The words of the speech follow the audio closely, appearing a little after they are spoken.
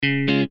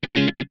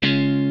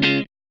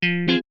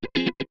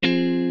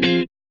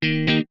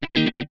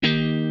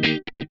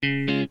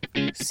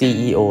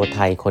CEO ไท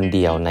ยคนเ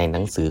ดียวในห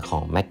นังสือขอ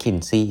ง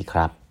McKinsey ค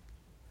รับ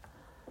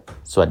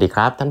สวัสดีค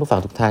รับท่านผู้ฟัง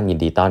ทุกท่านยิน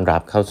ดีต้อนรั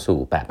บเข้าสู่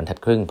8บรรทัด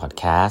ครึ่งพอด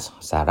แคสต์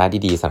สาระ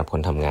ดีๆสำหรับค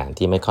นทำงาน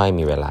ที่ไม่ค่อย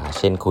มีเวลา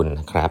เช่นคุณ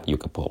นะครับอยู่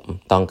กับผม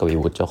ต้องกวี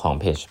วุฒิเจ้าของ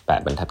เพจ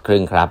8บรรทัดครึ่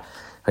งครับ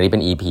วันนี้เป็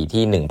น EP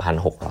ที่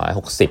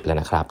1660แล้ว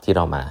นะครับที่เ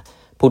รามา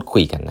พูดคุ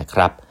ยกันนะค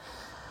รับ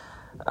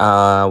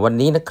วัน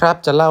นี้นะครับ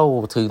จะเล่า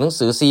ถึงหนัง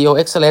สือ CEO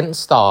Excellence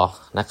ต่อ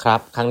นะครับ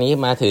ครั้งนี้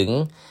มาถึง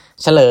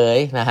เฉลย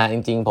นะฮะจ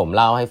ริงๆผม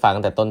เล่าให้ฟัง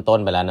แต่ต้น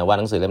ๆไปแล้วนะว่า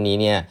หนังสือเล่มนี้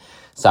เนี่ย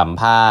สัม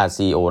ภาษณ์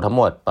CEO ทั้ง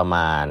หมดประม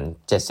าณ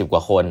70กว่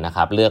าคนนะค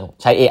รับเลือก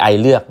ใช้ AI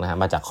เลือกนะฮะ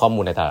มาจากข้อมู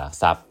ลในตลาดหลัก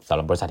ทรัพย์สำห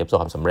รับบริษัทที่ประสบ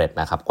ความสำเร็จ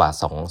นะครับกว่า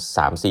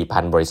 2-3-4 พั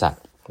นบริษัท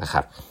นะค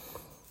รับ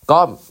ก็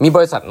มีบ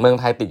ริษัทเมือง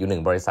ไทยติดอยู่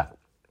1บริษัท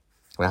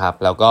นะครับ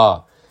แล้วก็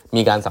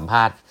มีการสัมภ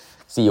าษณ์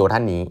CEO ท่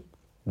านนี้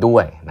ด้ว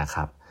ยนะค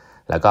รับ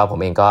แล้วก็ผม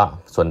เองก็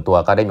ส่วนตัว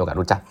ก็ได้มีโอกาส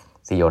รู้จัก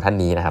CEO ท่าน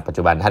นี้นะครับปัจ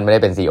จุบันท่านไม่ได้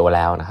เป็น CEO แ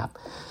ล้วนะครับ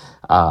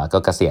ก็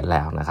เกษียณแ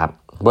ล้วนะครับ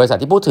บริษัท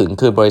ที่พูดถึง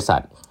คือบริษั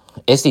ท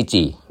SCG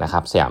นะครั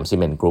บสยามซี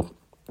เมนต์กรุ๊ป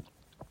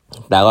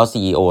แล้วก็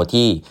CEO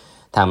ที่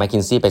ทาง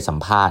McKinsey ไปสัม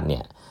ภาษณ์เนี่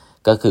ย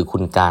ก็คือคุ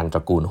ณการตร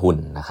ะกูลหุ่น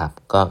นะครับ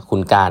ก็คุ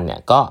ณการเนี่ย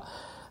ก็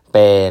เ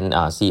ป็น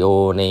CEO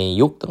ใน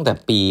ยุคตั้งแต่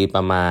ปีป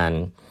ระมาณ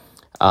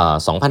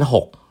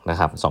2006นะ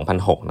ครับ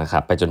2006นะครั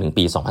บไปจนถึง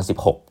ปี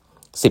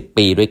2016 10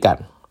ปีด้วยกัน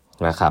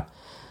นะครับ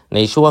ใน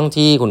ช่วง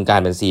ที่คุณการ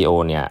เป็น CEO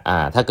เนี่ย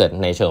ถ้าเกิด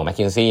ในเชิงของ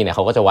McKinsey เนี่ยเข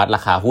าก็จะวัดร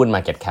าคาหุ้น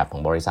Market Cap ขอ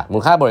งบริษัทมู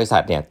ลค่าบริษั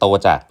ทเนี่ยโต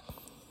จาก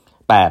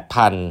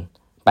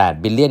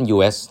8,008 billion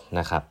US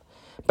นะครับ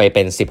ไปเ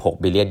ป็น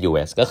16 billion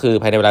US ก็คือ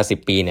ภายในเวลา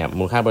10ปีเนี่ย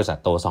มูลค่าบริษัท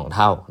โต2เ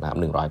ท่านะครับ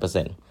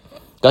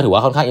 100% ก็ถือว่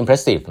าค่อนข้าง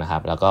impressive นะครั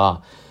บแล้วก็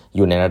อ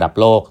ยู่ในระดับ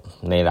โลก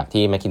ในระดับ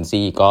ที่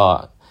McKinsey ก็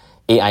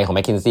AI ของ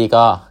McKinsey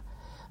ก็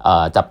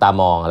จับตา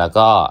มองแล้ว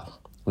ก็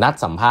นัด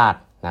สัมภาษณ์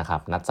นะครั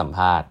บนัดสัมภ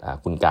าษณ์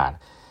คุณการ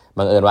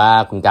บังเอิญว่า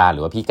คุณการห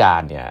รือว่าพี่กา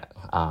รเนี่ย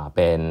เ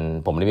ป็น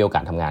ผมได้มีโอกา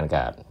สทำงาน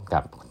กั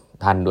บ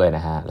ท่านด้วยน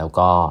ะฮะแล้ว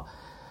ก็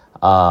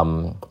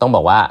ต้องบ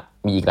อกว่า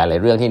มีอีกหลาย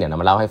ๆเรื่องที่เดี๋ยวน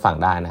ำมาเล่าให้ฟัง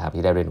ได้นะครับ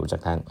ที่ได้เรียนรู้จา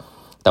กท่าน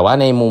แต่ว่า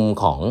ในมุม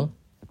ของ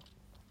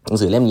หนัง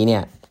สือเล่มนี้เนี่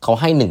ยเขา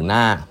ให้1หน้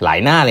าหลาย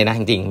หน้าเลยนะ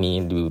จริงๆมี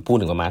พูด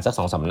ถึงประมาณสัก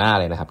 2-3 หน้า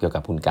เลยนะครับเกี่ยวกั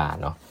บคุณการ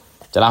เนาะ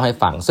จะเล่าให้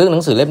ฟังซึ่งหนั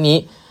งสือเล่มนี้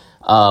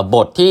บ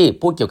ทที่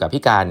พูดเกี่ยวกับ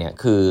พี่การเนี่ย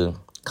คือ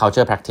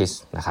culture practice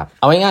นะครับ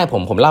เอาง่ายๆ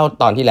ผมเล่า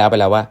ตอนที่แล้วไป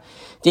แล้วว่า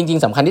จริง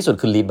ๆสำคัญที่สุด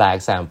คือ lead by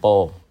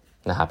example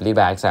นะครับ lead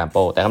by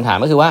example แต่คำถาม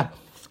ก็คือว่า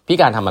พี่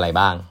การทำอะไร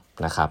บ้าง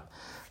นะครับ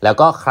แล้ว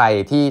ก็ใคร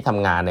ที่ท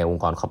ำงานในอง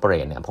ค์กร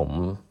corporate เนี่ย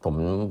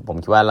ผม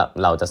คิดว่า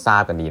เราจะทรา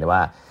บกันดีนะว่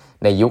า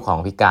ในยุคของ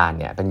พี่การ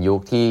เนี่ยเป็นยุค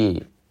ที่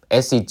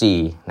SCG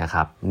นะค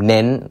รับเ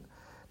น้น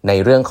ใน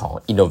เรื่องของ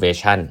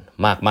innovation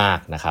มาก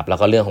ๆนะครับแล้ว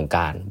ก็เรื่องของก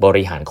ารบ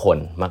ริหารคน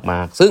ม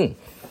ากๆซึ่ง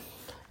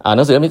ห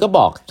นังสือเล่มนี้ก็บ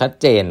อกชัด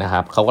เจนนะค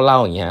รับเขาก็เล่า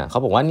อย่างเงี้ยเขา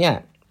บอกว่าเนี่ย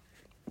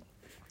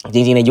จ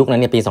ริงๆในยุคนั้น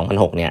เนี่ยปี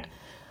2006เนี่ย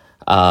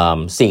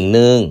สิ่งห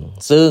นึ่ง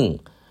ซึ่ง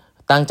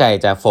ตั้งใจ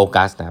จะโฟ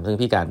กัสนะครับซึ่ง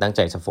พี่การตั้งใจ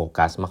จะโฟ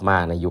กัสมา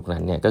กๆในยุคนั้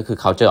นเนี่ยก็คือ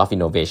culture of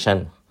innovation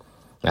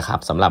นะครับ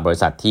สำหรับบริ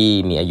ษัทที่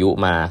มีอายุ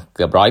มาเ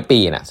กือบ100ปี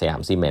นะสยา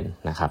มซีเมนต์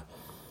นะครับ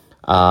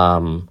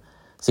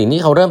สิ่ง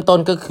ที่เขาเริ่มต้น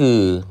ก็คือ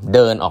เ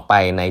ดินออกไป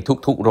ใน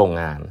ทุกๆโรง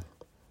งาน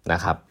นะ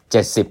ครับ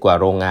70กว่า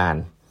โรงงาน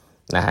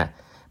นะฮะ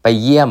ไป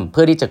เยี่ยมเ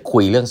พื่อที่จะคุ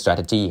ยเรื่อง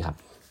strategy ครับ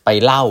ไป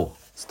เล่า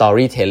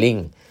storytelling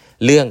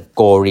เรื่อง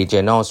go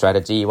regional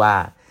strategy ว่า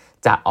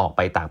จะออกไ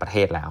ปต่างประเท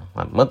ศแล้ว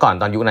เมื่อก่อน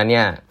ตอนยุคนั้นเ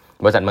นี่ย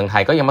บริษัทเมืองไท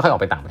ยก็ยังไม่ค่อยออ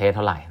กไปต่างประเทศเ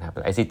ท่าไหร่นะครับ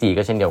ICG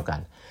ก็เช่นเดียวกัน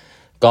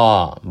ก็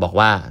บอก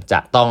ว่าจะ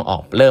ต้อง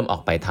เริ่มออ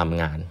กไปท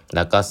ำงานแ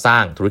ล้วก็สร้า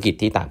งธุรกิจ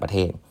ที่ต่างประเท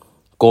ศ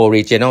go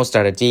regional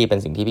strategy เป็น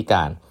สิ่งที่พี่ก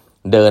าร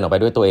เดินออกไป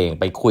ด้วยตัวเอง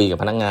ไปคุยกับ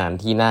พนักงาน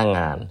ที่หน้าง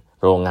าน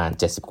โรงงาน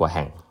70กว่าแ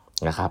ห่ง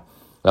นะครับ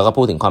แล้วก็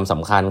พูดถึงความส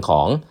ำคัญข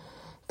อง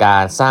กา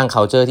รสร้าง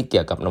culture ที่เ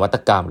กี่ยวกับนวัต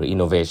กรรมหรือ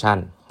innovation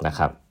นะค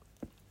รับ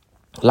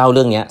เล่าเ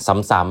รื่องนี้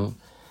ซ้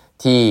ำ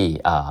ๆที่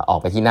ออก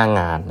ไปที่หน้า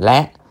งานและ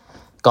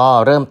ก็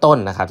เริ่มต้น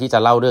นะครับที่จะ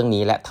เล่าเรื่อง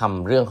นี้และท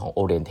ำเรื่องของ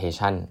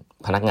orientation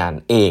พนักงาน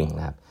เองน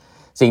ะครับ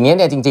สิ่งนี้เ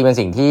นี่ยจริงๆเป็น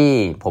สิ่งที่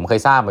ผมเคย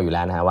ทราบมาอยู่แ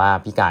ล้วนะฮะว่า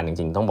พี่การจ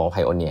ริงๆต้องบอกว่า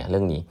pioneer เรื่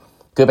องนี้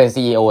คือเป็น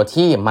CEO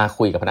ที่มา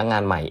คุยกับพนักงา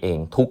นใหม่เอง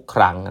ทุกค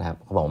รั้งนะครับ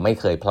เขาบอกไม่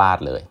เคยพลาด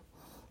เลย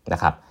นะ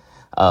ครับ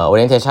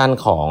orientation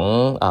ของ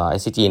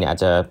SCG เนี่ยอาจ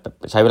จะ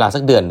ใช้เวลาสั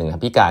กเดือนหนึ่งครั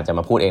บพี่การจะ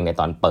มาพูดเองใน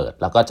ตอนเปิด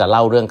แล้วก็จะเล่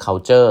าเรื่อง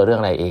culture เรื่อง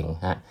อะไรเอง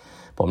ฮะ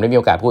ผมได้มีโ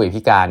อกาสพูดกับ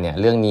พี่การเนี่ย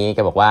เรื่องนี้แก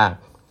บอกว่า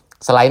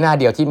สไลด์หน้า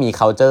เดียวที่มี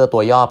culture ตั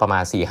วย่อประมา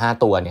ณ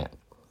 4-5 ตัวเนี่ย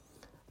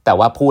แต่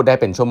ว่าพูดได้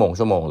เป็นชั่ว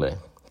โมงเลย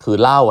คือ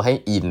เล่าให้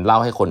อินเล่า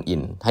ให้คนอิ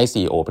นให้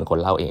CEO เป็นคน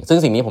เล่าเองซึ่ง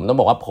สิ่งนี้ผมต้อง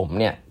บอกว่าผม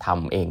เนี่ยท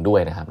ำเองด้วย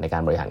นะครับในกา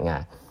รบริหารงา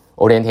น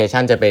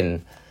orientation จะเป็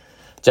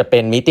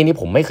นมีตติ้งที่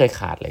ผมไม่เคย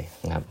ขาดเลย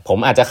นะครับผม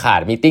อาจจะขาด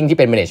มีตติ้งที่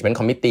เป็น management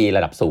committee ร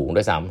ะดับสูง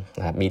ด้วยซ้ำ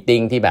นะครับมีตติ้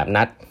งที่แบบ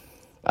นัด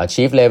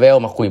chief level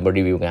มาคุย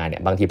รีวิวงานเนี่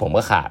ยบางทีผม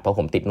ก็ขาดเพราะ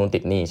ผมติดนู่นติ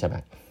ดนี่ใช่ไหม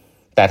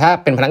แต่ถ้า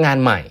เป็นพนักงาน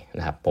ใหม่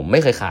นะครับผมไ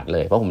ม่เคยขาดเล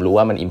ยเพราะผมรู้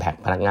ว่ามัน impact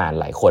พนักงาน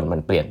หลายคนมัน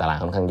เปลี่ยนตาราง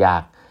ค่อนข้างยา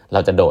กเรา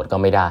จะโดดก็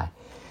ไม่ได้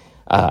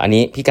อัน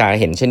นี้พี่การ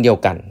เห็นเช่นเดียว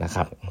กันนะค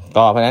รับ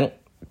ก็เพราะฉะนั้น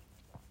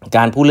ก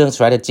ารพูดเรื่อง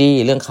strategy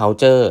เรื่อง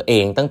culture เอ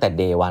งตั้งแต่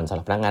day one สำห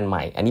รับพนักงานให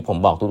ม่อันนี้ผม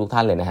บอกทุกท่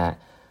านเลยนะฮะ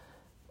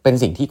เป็น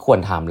สิ่งที่ควร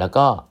ทำแล้ว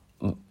ก็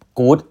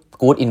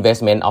good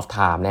investment of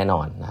time แน่น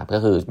อนนะครับก็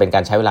คือเป็นกา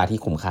รใช้เวลาที่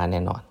คุ้มค่าแ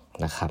น่นอน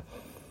นะครับ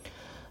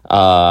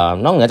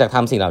นอกเหนือจากท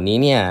ำสิ่งเหล่านี้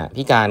เนี่ย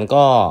พี่การ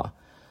ก็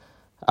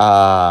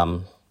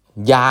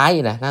ย้าย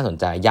นะน่าสน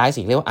ใจย้าย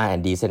สิ่งเรียกว่า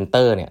R&D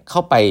Center เนี่ยเข้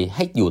าไปใ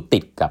ห้อยู่ติ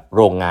ดกับโ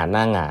รงงานห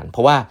น้างานเพร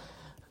าะว่า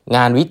ง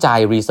านวิจัย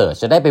research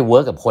จะได้ไปเวิ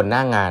ร์กกับคนหน้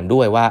างานด้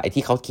วยว่าไอ้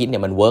ที่เขาคิดเนี่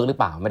ยมันเวิร์กหรือ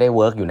เปล่าไม่ได้เ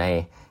วิร์กอยู่ใน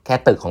แค่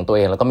ตึกของตัวเ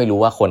องแล้วก็ไม่รู้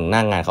ว่าคนหน้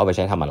างานเขาไปใ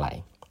ช้ทำอะไร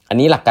อัน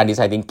นี้หลักการ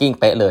Design Thinking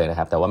เป๊ะเลยนะค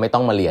รับแต่ว่าไม่ต้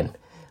องมาเรียน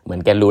เหมือ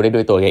นแกรู้ได้ด้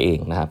วยตัวแกเอง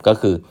นะครับก็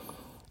คือ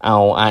เอา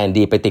R&D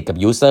ไปติดกับ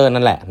user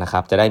นั่นแหละนะครั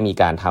บจะได้มี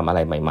การทำอะไร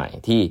ใหม่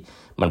ๆที่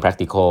มัน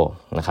practical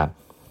นะครับ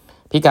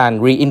พี่การ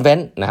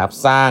reinvent นะครับ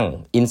สร้าง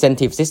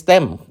incentive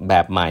system แบ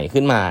บใหม่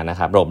ขึ้นมานะ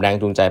ครับระบบแรง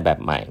จูงใจแบบ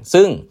ใหม่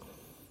ซึ่ง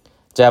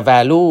จะ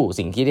value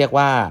สิ่งที่เรียก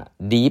ว่า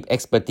deep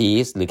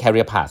expertise หรือ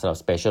career path สำหรับ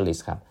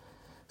specialist ครับ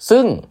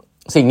ซึ่ง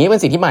สิ่งนี้เป็น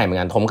สิ่งที่ใหม่เหมือน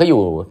กันผมก็อ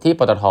ยู่ที่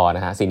ปตทน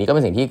ะฮะสิ่งนี้ก็เ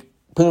ป็นสิ่งที่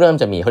เพิ่งเริ่ม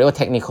จะมีเขาเรียกว่า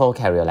technical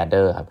career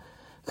ladder ครับ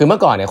คือเมื่อ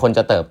ก่อนเนี่ยคนจ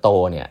ะเติบโต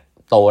เนี่ย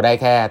โตได้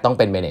แค่ต้องเ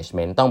ป็น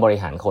management ต้องบริ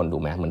หารคนถู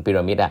กไหมเหมือนพีร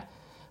ะมิดอะ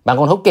บาง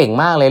คนเขาเก่ง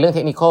มากเลยเรื่อง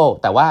technical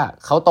แต่ว่า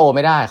เขาโตไ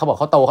ม่ได้เขาบอก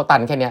เขาโตเขาตั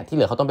นแค่นี้ที่เห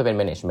ลือเขาต้องไปเป็น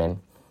management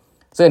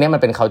ซึ่งอันนี้มั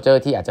นเป็น culture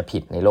ที่อาจจะผิ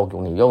ดในโลกยุ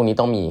คนี้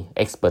ต้องมี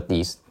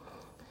expertise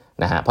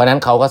นะฮะเพราะนั้น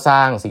เขาก็สร้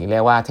างสิ่งที่เรี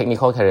ยกว่า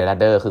technical career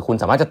ladder คือคุณ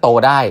สามารถจะโต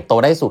ไ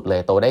ด้สุดเล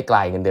ยโตได้ไกล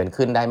เงินเดือน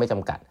ขึ้นได้ไม่จ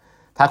ำกัด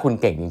ถ้าคุณ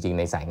เก่งจริงๆ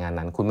ในสายงาน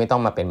นั้นคุณไม่ต้อ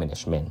งมาเป็น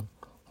management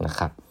นะค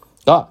รับ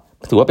ก็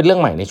ถือว่าเป็นเรื่อ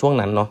งใหม่ในช่วง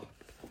นั้นเนาะ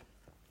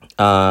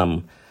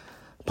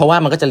เพราะว่า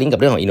มันก็จะลิงก์กับ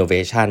เรื่องของ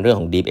innovation เรื่อง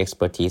ของ deep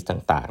expertise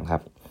ต่างๆครั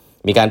บ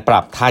มีการปรั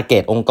บ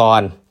target องค์ก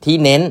รที่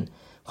เน้น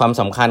ความ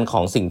สำคัญขอ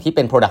งสิ่งที่เ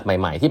ป็น product ใ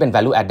หม่ๆที่เป็น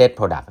value added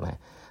product นะ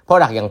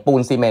product อย่างปู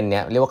นซีเมนต์เนี่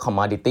ยเรียกว่า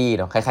commodity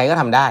เนาะใครๆก็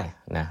ทำได้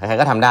นะใครๆ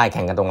ก็ทำได้แ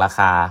ข่งกันตรงราค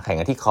าแข่ง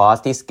กันที่ cost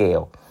ที่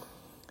scale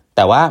แ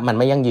ต่ว่ามัน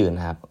ไม่ยั่งยืน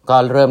ครับก็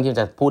เริ่มที่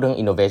จะพูดเรื่อง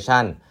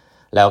innovation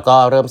แล้วก็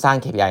เริ่มสร้าง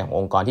KPI ของ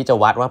องค์กรที่จะ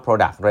วัดว่า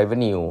product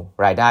revenue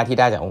รายได้ที่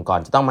ได้จากองค์กร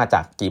จะต้องมาจ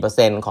ากกี่เปอร์เ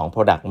ซ็นต์ของ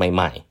product ใ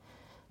หม่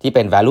ๆที่เ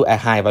ป็น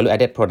high value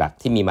added product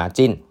ที่มี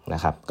margin น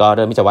ะครับก็เ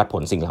ริ่มที่จะวัดผ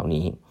ลสิ่งเหล่า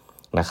นี้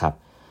นะครับ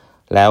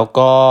แล้ว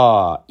ก็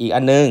อีก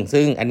อันนึง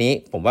ซึ่งอันนี้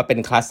ผมว่าเป็น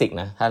คลาสสิก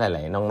นะถ้าหล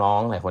ายๆน้อ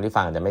งๆหลายคนที่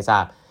ฟังจะไม่ทรา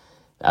บ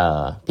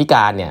พี่ก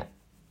ารเนี่ย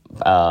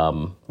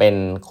เป็น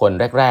คน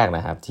แรกๆน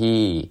ะครับที่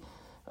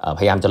พ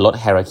ยายามจะลด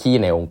hierarchy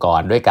ในองค์ก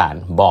รด้วยการ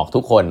บอกทุ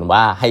กคนว่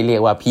าให้เรีย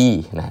กว่าพี่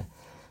นะ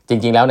จ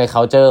ริงๆแล้วใน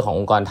culture ของ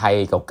องค์กรไทย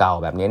เก่า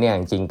ๆแบบนี้เนี่ย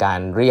จริงๆการ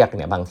เรียกเ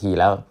นี่ยบางที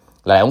แล้ว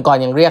หลายองค์กร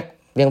ยังเรี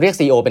ยก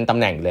CEO เป็นตำ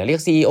แหน่งเลยเรีย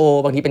ก CEO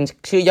บางทีเป็น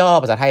ชื่อย่อ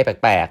ภาษาไทยแ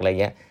ปลกๆอะไร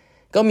เงี้ย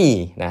ก็มี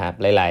นะครับ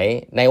หลาย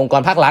ๆในองค์ก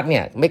รภาครัฐเนี่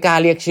ยไม่กล้า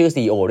เรียกชื่อ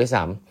CEO ด้วย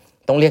ซ้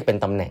ำต้องเรียกเป็น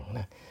ตำแหน่งน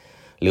ะ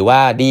หรือว่า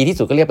ดีที่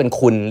สุดก็เรียกเป็น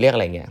คุณเรียกอะ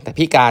ไรเงี้ยแต่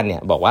พี่การเนี่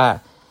ยบอกว่า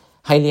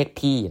ให้เรียก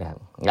พี่นะ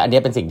อันนี้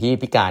เป็นสิ่งที่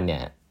พี่การเนี่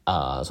ย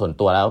ส่วน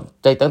ตัวแล้ว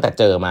ตั้งแต่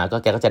เจอมาก็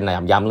แกก็จะ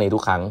ย้ำเลยทุ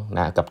กครั้งน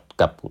ะ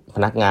กับพ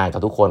นักงานกั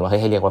บทุกคนว่า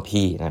ให้เรียกว่า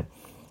พี่นะ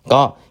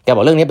ก็แกบ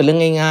อกเรื่องนี้เป็นเรื่อ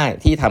งง่าย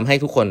ๆที่ทำให้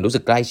ทุกคนรู้สึ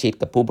กใกล้ชิด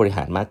กับผู้บริห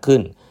ารมากขึ้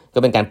นก็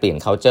เป็นการเปลี่ยน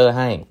culture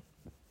ใ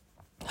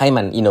ห้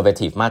มัน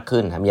innovative มาก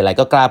ขึ้นมีอะไร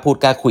ก็กล้าพูด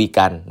กล้าคุย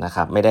กันนะค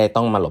รับไม่ได้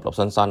ต้องมาหลบ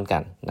ซ่อนๆกั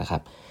นนะครั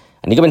บ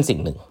อันนี้ก็เป็นสิ่ง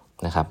หนึ่ง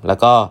นะครับแล้ว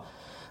ก็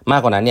มา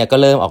กกว่านั้นเนี่ยก็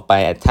เริ่มออกไป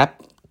adapt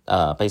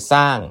ไปส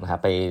ร้างนะครับ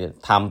ไป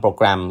ทำโปรแ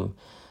กรม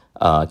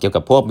เกี่ยว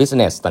กับพวก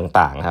business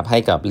ต่างๆนะครับให้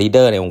กับ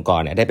leader ในองค์กร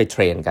เนี่ยได้ไปเท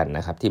รนกันน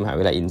ะครับที่มหา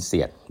วิทยาลัยอินเซี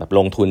ยดแบบล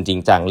งทุนจริง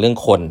จังเรื่อง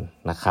คน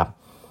นะครับ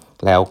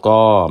แล้วก็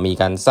มี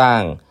การสร้า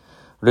ง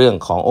เรื่อง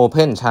ของ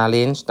open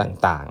challenge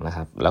ต่างๆนะค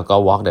รับแล้วก็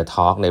walk the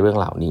talk ในเรื่อง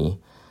เหล่านี้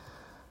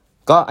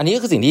ก็อันนี้ก็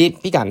คือสิ่งที่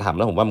พี่การทำแ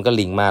ล้วผมว่ามันก็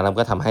ลิงก์มาแล้ว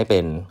ก็ทำให้เป็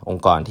นอง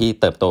ค์กรที่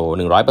เติบโต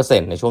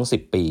 100% ในช่วง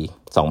10 ปี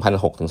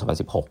 2006 ถึง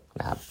 2016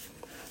 นะครับ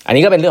อัน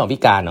นี้ก็เป็นเรื่องของ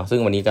พี่การเนาะซึ่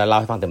งวันนี้ก็เล่า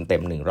ให้ฟังเต็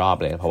มๆ1รอบ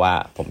เลยเพราะว่า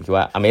ผมคิด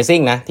ว่า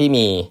Amazing นะที่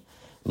มี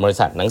บริ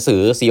ษัทหนังสื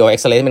อ CEO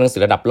Excellence เป็นหนังสื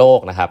อระดับโลก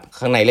นะครับ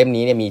ข้างในเล่ม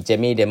นี้เนี่ยมีเจ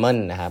มี่เดมอน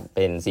นะครับเ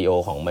ป็น CEO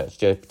ของ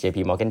JP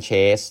Morgan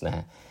Chase นะฮ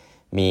ะ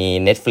มี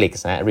Netflix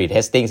นะ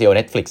Retesting CEO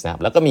Netflix นะครั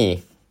บแล้วก็มี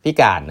พี่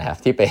การนะครับ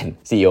ที่เป็น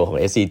CEO ของ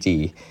SCG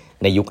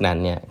ในยุคนั้น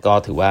เนี่ยก็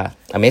ถือว่า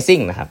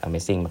Amazing นะครับ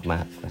Amazing ม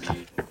ากๆนะครับ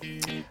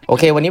โอ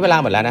เควันนี้เวลา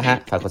หมดแล้วนะฮะ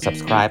ฝากกด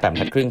subscribe แบบ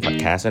ทัดครึ่ง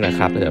podcast ด้วยนะค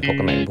รับแล้วเดี๋ยวพบ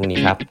กันใหม่พรุ่งนี้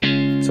ครับ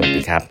สวัส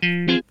ดีครั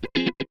บ